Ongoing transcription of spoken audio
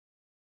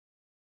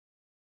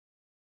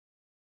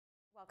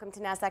Welcome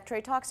to Nasdaq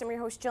Trade Talks. I'm your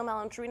host, Jill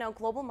Malandrino,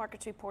 global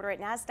markets reporter at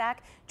Nasdaq.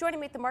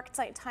 Joining me at the market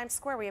site in Times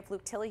Square, we have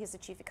Luke Tilley. He's the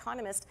chief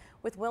economist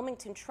with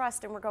Wilmington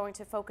Trust, and we're going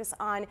to focus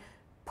on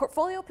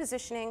portfolio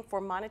positioning for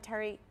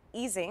monetary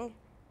easing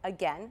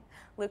again.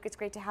 Luke, it's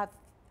great to have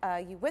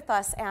you with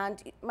us.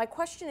 And my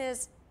question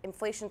is,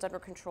 inflation's under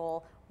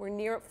control. We're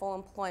near at full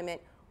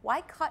employment.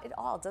 Why cut it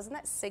all? Doesn't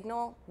that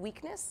signal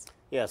weakness?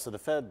 Yeah, so the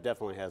Fed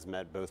definitely has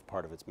met both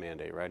part of its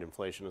mandate, right?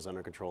 Inflation is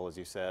under control, as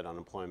you said,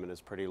 unemployment is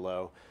pretty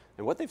low.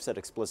 And what they've said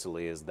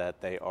explicitly is that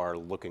they are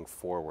looking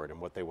forward, and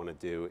what they want to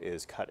do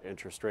is cut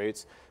interest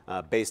rates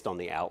based on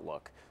the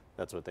outlook.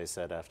 That's what they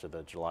said after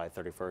the July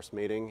 31st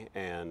meeting,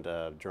 and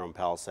Jerome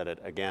Powell said it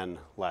again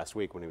last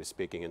week when he was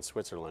speaking in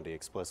Switzerland. He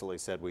explicitly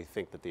said, we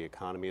think that the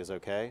economy is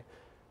okay.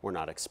 We're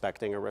not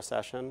expecting a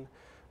recession.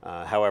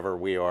 However,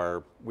 we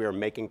are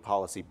making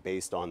policy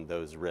based on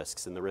those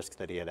risks, and the risks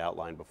that he had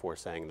outlined before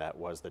saying that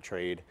was the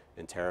trade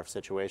and tariff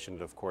situation,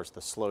 and of course the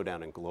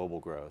slowdown in global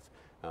growth.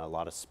 A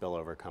lot of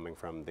spillover coming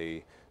from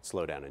the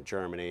slowdown in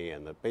Germany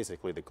and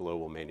basically the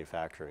global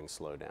manufacturing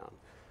slowdown.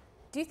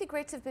 Do you think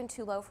rates have been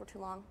too low for too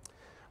long?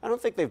 I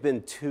don't think they've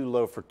been too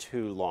low for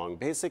too long.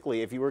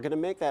 Basically, if you were going to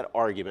make that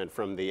argument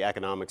from the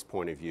economics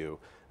point of view,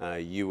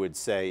 you would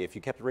say if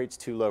you kept rates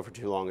too low for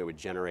too long, it would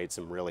generate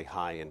some really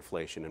high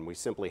inflation, and we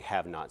simply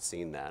have not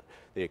seen that.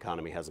 The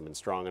economy hasn't been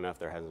strong enough.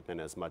 There hasn't been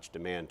as much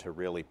demand to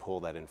really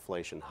pull that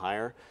inflation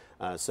higher.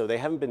 So they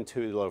haven't been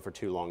too low for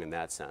too long in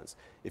that sense.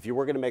 If you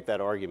were going to make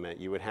that argument,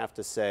 you would have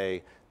to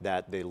say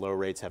that the low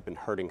rates have been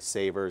hurting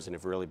savers and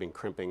have really been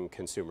crimping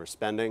consumer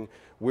spending.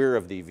 We're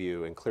of the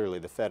view, and clearly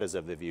the Fed is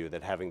of the view,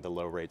 that having the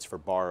low rates for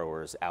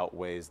borrowers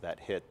outweighs that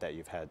hit that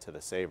you've had to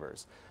the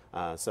savers.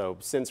 So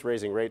since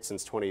raising rates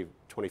since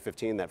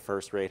 2015, that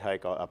first rate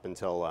hike up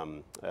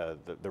until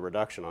the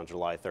reduction on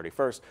July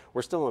 31st,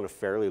 we're still in a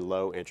fairly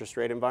low interest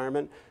rate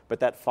environment, but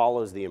that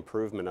follows the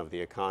improvement of the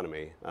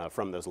economy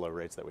from those low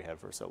rates that we had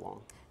for so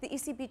long. The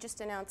ECB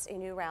just announced a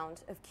new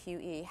round of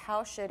QE.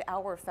 How should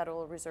our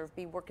Federal Reserve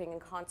be working in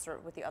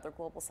concert with the other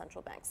global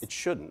central banks? It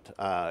shouldn't,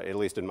 at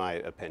least in my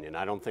opinion.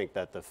 I don't think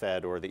that the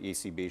Fed or the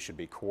ECB should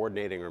be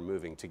coordinating or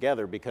moving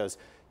together because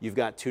you've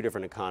got two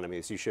different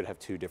economies. You should have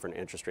two different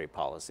interest rate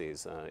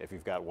policies. If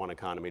you've got one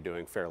economy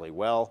doing fairly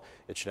well,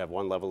 it should have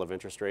one level of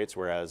interest rates,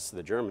 whereas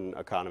the German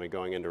economy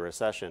going into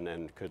recession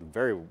and could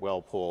very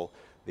well pull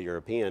the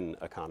European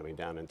economy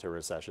down into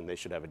recession, they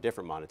should have a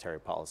different monetary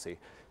policy.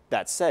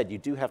 That said, you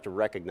do have to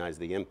recognize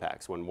the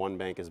impacts. When one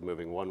bank is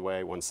moving one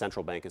way, one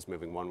central bank is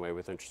moving one way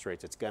with interest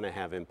rates, it's going to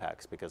have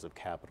impacts because of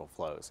capital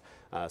flows.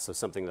 So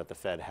something that the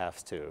Fed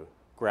has to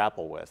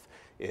grapple with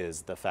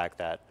is the fact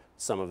that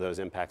some of those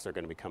impacts are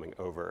going to be coming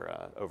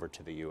over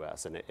to the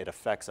U.S. and it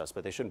affects us,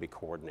 but they shouldn't be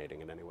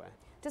coordinating in any way.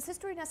 Does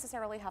history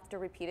necessarily have to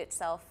repeat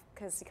itself?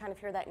 Because you kind of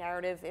hear that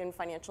narrative in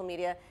financial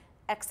media.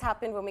 X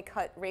happened when we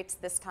cut rates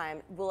this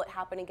time. Will it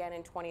happen again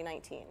in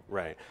 2019?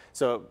 Right.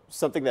 So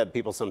something that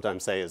people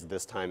sometimes say is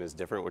this time is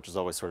different, which is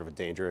always sort of a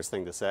dangerous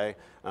thing to say.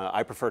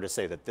 I prefer to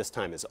say that this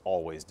time is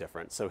always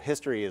different. So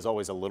history is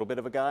always a little bit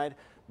of a guide,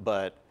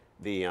 but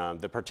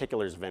the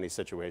particulars of any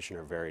situation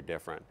are very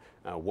different.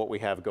 What we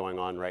have going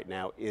on right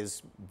now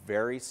is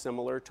very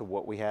similar to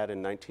what we had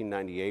in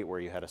 1998, where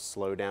you had a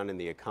slowdown in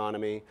the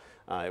economy.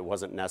 It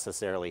wasn't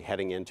necessarily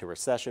heading into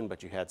recession,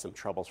 but you had some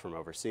troubles from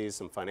overseas,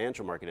 some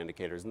financial market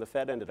indicators, and the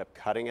Fed ended up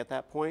cutting at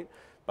that point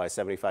by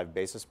 75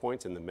 basis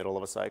points in the middle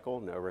of a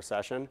cycle, no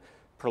recession.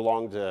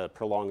 Prolonged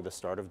the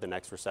start of the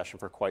next recession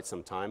for quite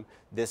some time.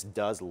 This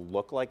does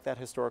look like that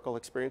historical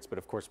experience, but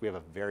of course we have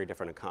a very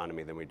different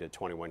economy than we did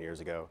 21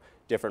 years ago,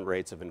 different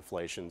rates of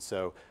inflation.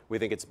 So we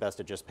think it's best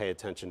to just pay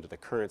attention to the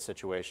current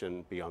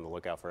situation, be on the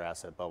lookout for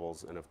asset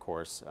bubbles, and of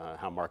course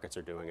how markets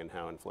are doing and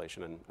how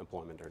inflation and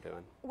employment are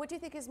doing. What do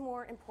you think is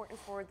more important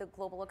for the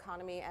global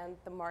economy and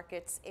the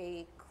markets,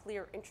 a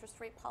clear interest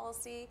rate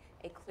policy,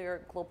 a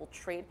clear global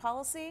trade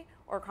policy,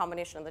 or a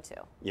combination of the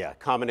two? Yeah,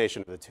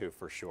 combination of the two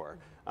for sure.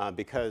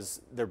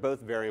 Because they're both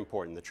very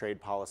important. The trade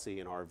policy,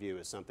 in our view,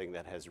 is something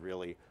that has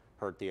really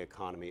hurt the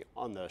economy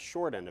on the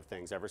short end of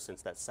things ever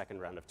since that second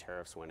round of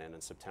tariffs went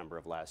in September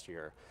of last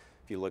year.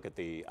 If you look at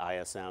the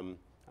ISM,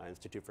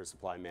 Institute for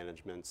Supply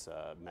Management's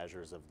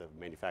measures of the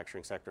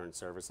manufacturing sector and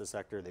services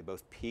sector, they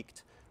both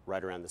peaked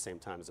right around the same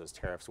time as those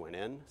tariffs went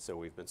in. So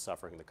we've been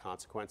suffering the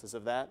consequences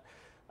of that.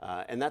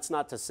 And that's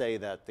not to say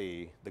that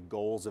the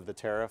goals of the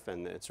tariff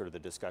and sort of the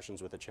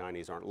discussions with the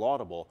Chinese aren't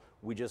laudable.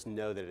 We just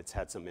know that it's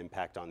had some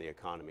impact on the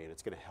economy, and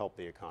it's going to help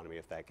the economy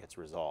if that gets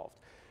resolved.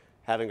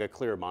 Having a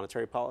clear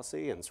monetary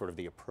policy and sort of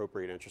the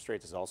appropriate interest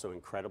rates is also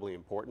incredibly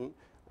important.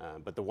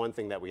 But the one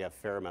thing that we have a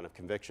fair amount of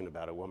conviction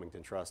about at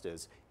Wilmington Trust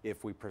is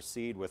if we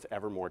proceed with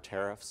ever more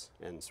tariffs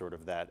and sort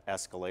of that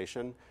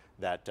escalation,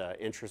 that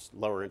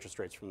lower interest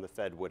rates from the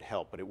Fed would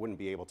help, but it wouldn't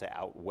be able to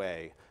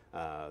outweigh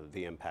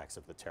the impacts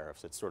of the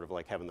tariffs. It's sort of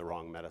like having the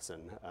wrong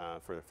medicine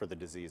for the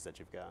disease that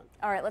you've got.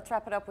 All right, let's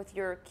wrap it up with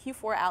your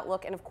Q4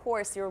 outlook and, of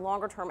course, your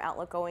longer-term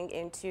outlook going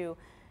into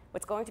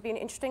what's going to be an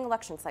interesting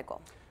election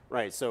cycle.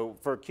 Right, so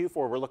for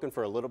Q4, we're looking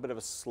for a little bit of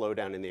a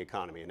slowdown in the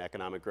economy and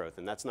economic growth,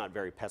 and that's not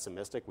very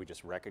pessimistic. We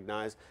just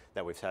recognize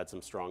that we've had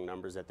some strong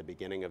numbers at the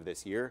beginning of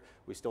this year.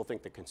 We still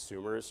think the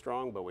consumer is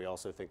strong, but we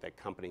also think that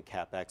company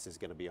CapEx is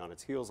going to be on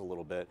its heels a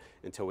little bit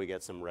until we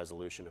get some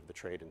resolution of the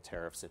trade and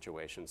tariff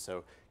situation.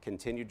 So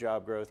continued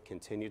job growth,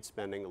 continued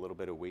spending, a little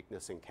bit of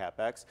weakness in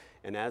CapEx,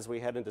 and as we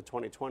head into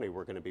 2020,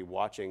 we're going to be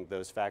watching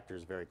those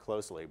factors very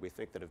closely. We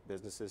think that if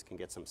businesses can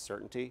get some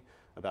certainty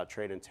about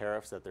trade and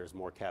tariffs, that there's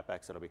more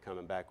CapEx that'll be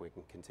coming back, we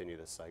can continue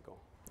this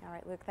cycle. All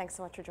right, Luke, thanks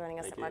so much for joining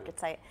us Thank at you.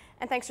 MarketSite.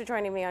 And thanks for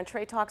joining me on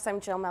Trade Talks. I'm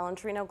Jill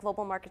Malandrino,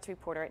 Global Markets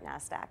Reporter at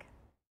Nasdaq.